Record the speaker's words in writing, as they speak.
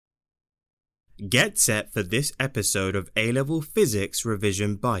Get set for this episode of A-Level Physics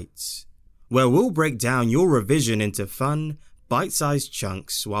Revision Bites, where we'll break down your revision into fun, bite-sized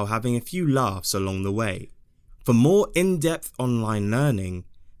chunks while having a few laughs along the way. For more in-depth online learning,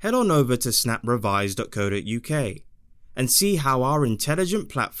 head on over to snaprevise.co.uk and see how our intelligent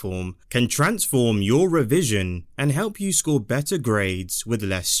platform can transform your revision and help you score better grades with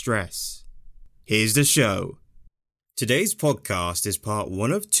less stress. Here's the show. Today's podcast is part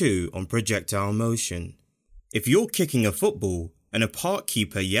 1 of 2 on projectile motion. If you're kicking a football and a park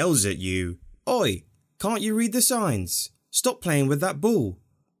keeper yells at you, "Oi, can't you read the signs? Stop playing with that ball."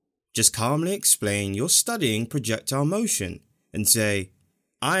 Just calmly explain you're studying projectile motion and say,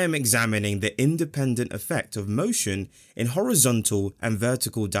 "I am examining the independent effect of motion in horizontal and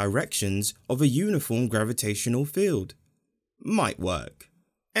vertical directions of a uniform gravitational field." Might work.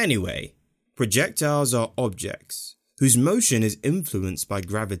 Anyway, projectiles are objects whose motion is influenced by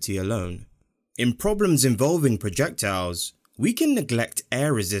gravity alone. In problems involving projectiles, we can neglect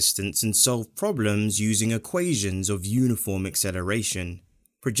air resistance and solve problems using equations of uniform acceleration.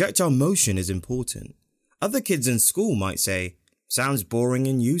 Projectile motion is important. Other kids in school might say, "Sounds boring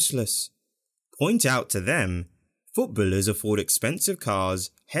and useless." Point out to them, footballers afford expensive cars,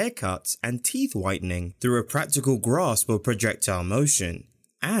 haircuts, and teeth whitening through a practical grasp of projectile motion,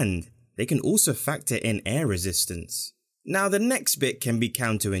 and they can also factor in air resistance. Now the next bit can be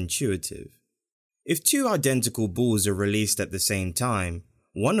counterintuitive. If 2 identical balls are released at the same time,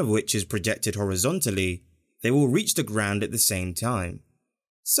 one of which is projected horizontally, they will reach the ground at the same time.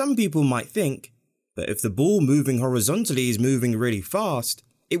 Some people might think, but if the ball moving horizontally is moving really fast,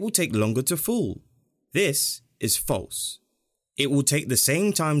 it will take longer to fall. This is false. It will take the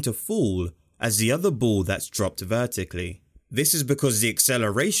same time to fall as the other ball that's dropped vertically. This is because the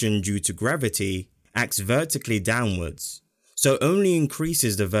acceleration due to gravity acts vertically downwards, so only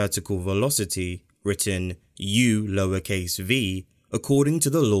increases the vertical velocity, written u lowercase v, according to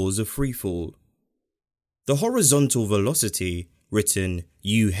the laws of freefall. The horizontal velocity, written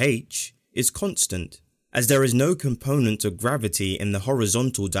UH, is constant, as there is no component of gravity in the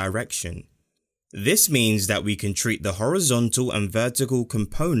horizontal direction. This means that we can treat the horizontal and vertical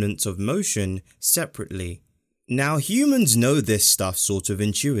components of motion separately. Now humans know this stuff sort of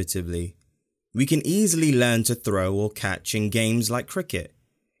intuitively. We can easily learn to throw or catch in games like cricket.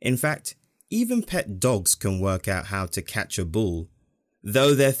 In fact, even pet dogs can work out how to catch a ball,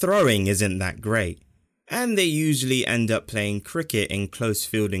 though their throwing isn't that great, and they usually end up playing cricket in close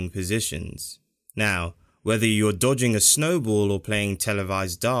fielding positions. Now, whether you're dodging a snowball or playing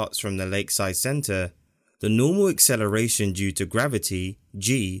televised darts from the lakeside centre, the normal acceleration due to gravity,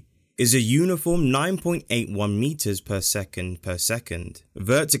 g, is a uniform 9.81 meters per second,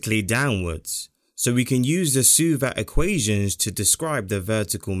 vertically downwards, so we can use the Suvat equations to describe the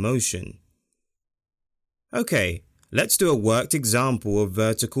vertical motion. Okay, let's do a worked example of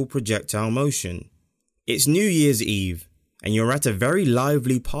vertical projectile motion. It's New Year's Eve, and you're at a very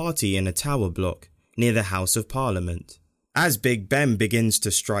lively party in a tower block near the House of Parliament. As Big Ben begins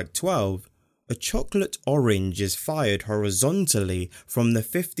to strike 12, a chocolate orange is fired horizontally from the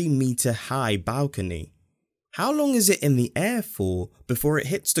 50-meter high balcony. How long is it in the air for before it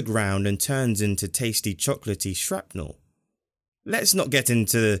hits the ground and turns into tasty chocolatey shrapnel? Let's not get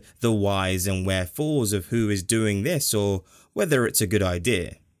into the whys and wherefores of who is doing this or whether it's a good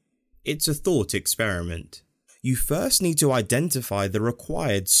idea. It's a thought experiment. You first need to identify the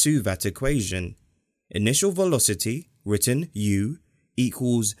required Suvat equation. Initial velocity, written u,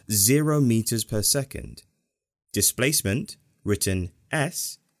 equals 0 meters per second. Displacement, written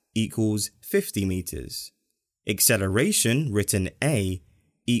s, equals 50 meters. Acceleration, written a,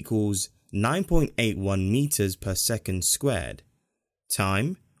 equals 9.81 meters per second squared.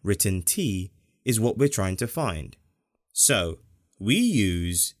 Time, written t, is what we're trying to find. So, we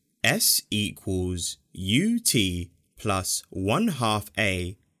use s equals ut plus 1/2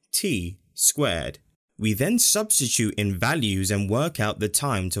 a t squared. We then substitute in values and work out the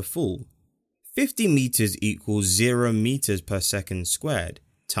time to fall. 50 meters equals 0 meters per second squared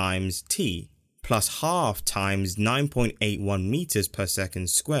times t plus half times 9.81 meters per second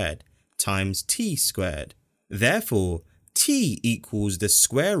squared times t squared. Therefore, t equals the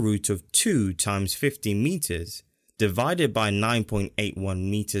square root of 2 times 50 meters divided by 9.81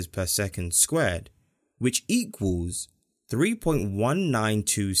 meters per second squared, which equals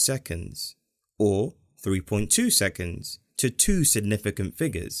 3.192 seconds, or 3.2 seconds, to 2 significant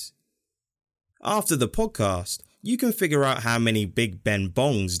figures. After the podcast, you can figure out how many Big Ben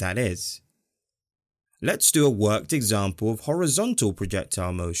bongs that is. Let's do a worked example of horizontal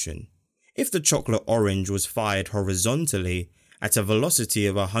projectile motion. If the chocolate orange was fired horizontally At a velocity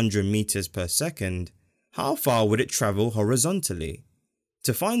of 100 meters per second, how far would it travel horizontally?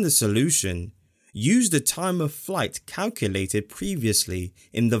 To find the solution, use the time of flight calculated previously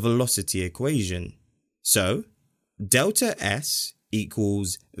in the velocity equation. So, delta S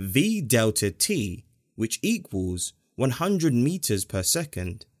equals v delta t, which equals 100 meters per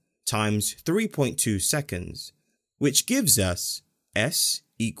second times 3.2 seconds, which gives us S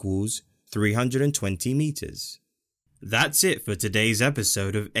equals 320 meters. That's it for today's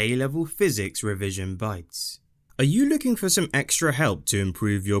episode of A-Level Physics Revision Bites. Are you looking for some extra help to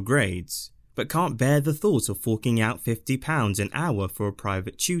improve your grades, but can't bear the thought of forking out £50 an hour for a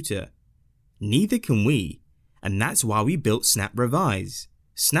private tutor? Neither can we, and that's why we built Snap Revise.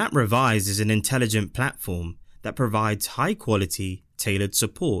 Snap Revise is an intelligent platform that provides high-quality, tailored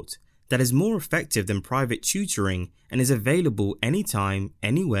support that is more effective than private tutoring and is available anytime,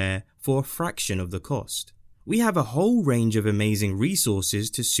 anywhere for a fraction of the cost. We have a whole range of amazing resources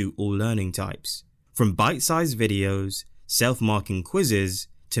to suit all learning types, from bite-sized videos, self-marking quizzes,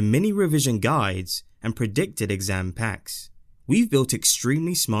 to mini revision guides and predicted exam packs. We've built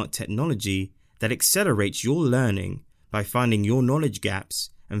extremely smart technology that accelerates your learning by finding your knowledge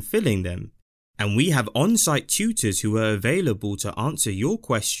gaps and filling them. And we have on-site tutors who are available to answer your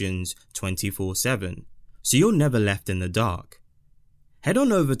questions 24/7, so you're never left in the dark. Head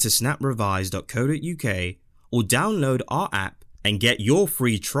on over to snaprevise.co.uk or download our app and get your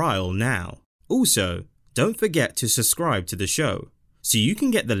free trial now. Also, don't forget to subscribe to the show so you can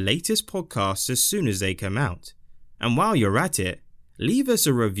get the latest podcasts as soon as they come out. And while you're at it, leave us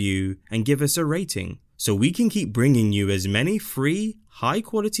a review and give us a rating so we can keep bringing you as many free,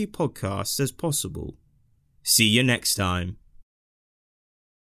 high-quality podcasts as possible. See you next time.